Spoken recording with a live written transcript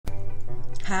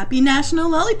Happy National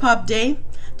Lollipop Day!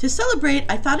 To celebrate,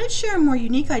 I thought I'd share a more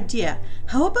unique idea.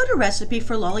 How about a recipe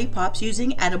for lollipops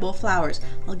using edible flowers?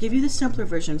 I'll give you the simpler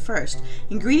version first.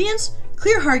 Ingredients: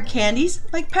 clear hard candies,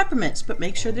 like peppermints, but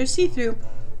make sure they're see-through,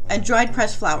 and dried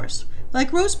pressed flowers,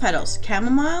 like rose petals,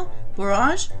 chamomile,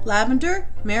 borage, lavender,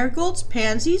 marigolds,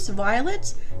 pansies,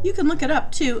 violets. You can look it up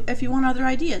too if you want other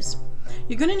ideas.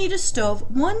 You're going to need a stove,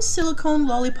 one silicone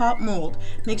lollipop mold.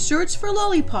 Make sure it's for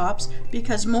lollipops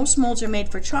because most molds are made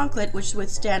for chocolate, which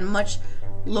withstand much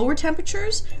lower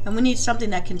temperatures, and we need something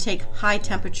that can take high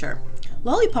temperature.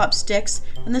 Lollipop sticks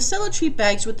and the cellotape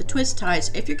bags with the twist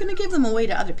ties if you're going to give them away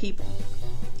to other people.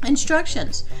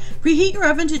 Instructions: preheat your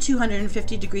oven to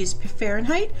 250 degrees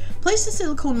Fahrenheit. Place the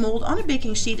silicone mold on a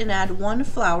baking sheet and add one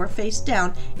flower face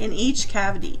down in each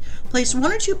cavity. Place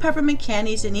 1 or 2 peppermint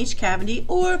candies in each cavity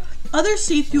or other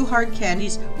see-through hard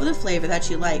candies with a flavor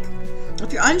that you like.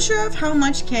 If you're unsure of how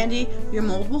much candy your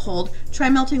mold will hold, try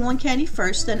melting one candy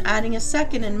first, then adding a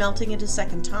second and melting it a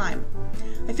second time.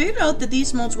 I figured out that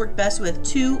these molds work best with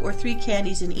 2 or 3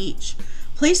 candies in each.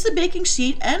 Place the baking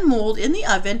sheet and mold in the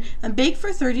oven and bake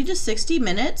for 30 to 60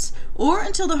 minutes or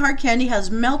until the hard candy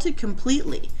has melted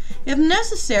completely. If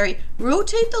necessary,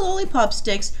 rotate the lollipop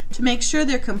sticks to make sure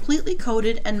they're completely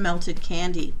coated in melted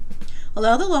candy.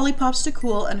 Allow the lollipops to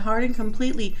cool and harden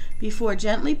completely before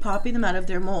gently popping them out of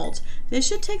their molds. This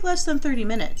should take less than 30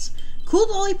 minutes. Cooled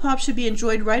lollipops should be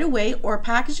enjoyed right away or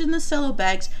packaged in the cello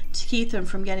bags to keep them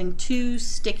from getting too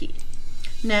sticky.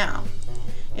 Now,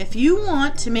 if you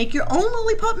want to make your own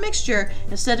lollipop mixture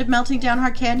instead of melting down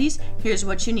hard candies, here's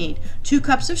what you need: 2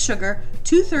 cups of sugar,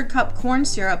 2/3 cup corn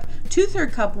syrup,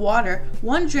 2/3 cup water,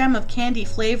 1 gram of candy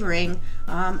flavoring.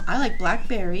 I like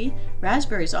blackberry.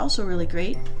 Raspberry is also really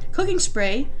great. Cooking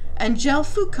spray and gel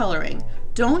food coloring.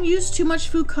 Don't use too much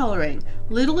food coloring.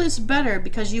 Little is better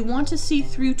because you want to see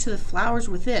through to the flowers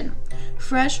within.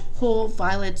 Fresh, whole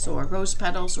violets or rose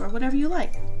petals or whatever you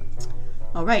like.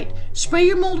 Alright, spray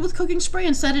your mold with cooking spray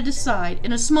and set it aside.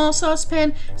 In a small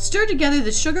saucepan, stir together the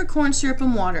sugar, corn syrup,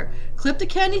 and water. Clip the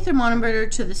candy thermometer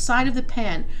to the side of the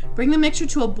pan. Bring the mixture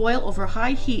to a boil over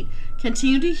high heat.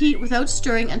 Continue to heat without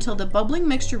stirring until the bubbling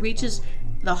mixture reaches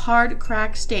the hard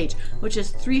crack stage, which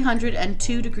is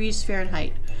 302 degrees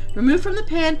Fahrenheit. Remove from the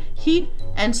pan, heat,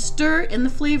 and stir in the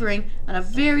flavoring and a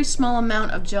very small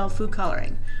amount of gel food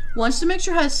coloring. Once the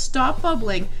mixture has stopped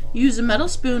bubbling, use a metal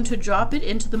spoon to drop it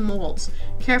into the molds.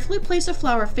 Carefully place a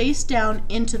flower face down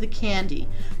into the candy.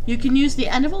 You can use the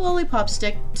end of a lollipop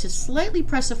stick to slightly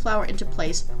press the flower into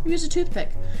place or use a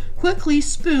toothpick. Quickly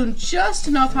spoon just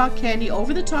enough hot candy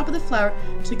over the top of the flower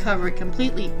to cover it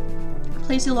completely.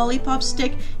 Place a lollipop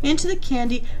stick into the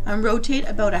candy and rotate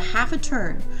about a half a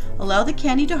turn. Allow the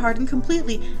candy to harden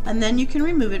completely and then you can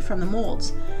remove it from the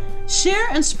molds. Share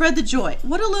and spread the joy.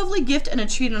 What a lovely gift and a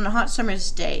treat on a hot summer's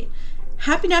day.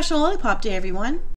 Happy National Lollipop Day, everyone.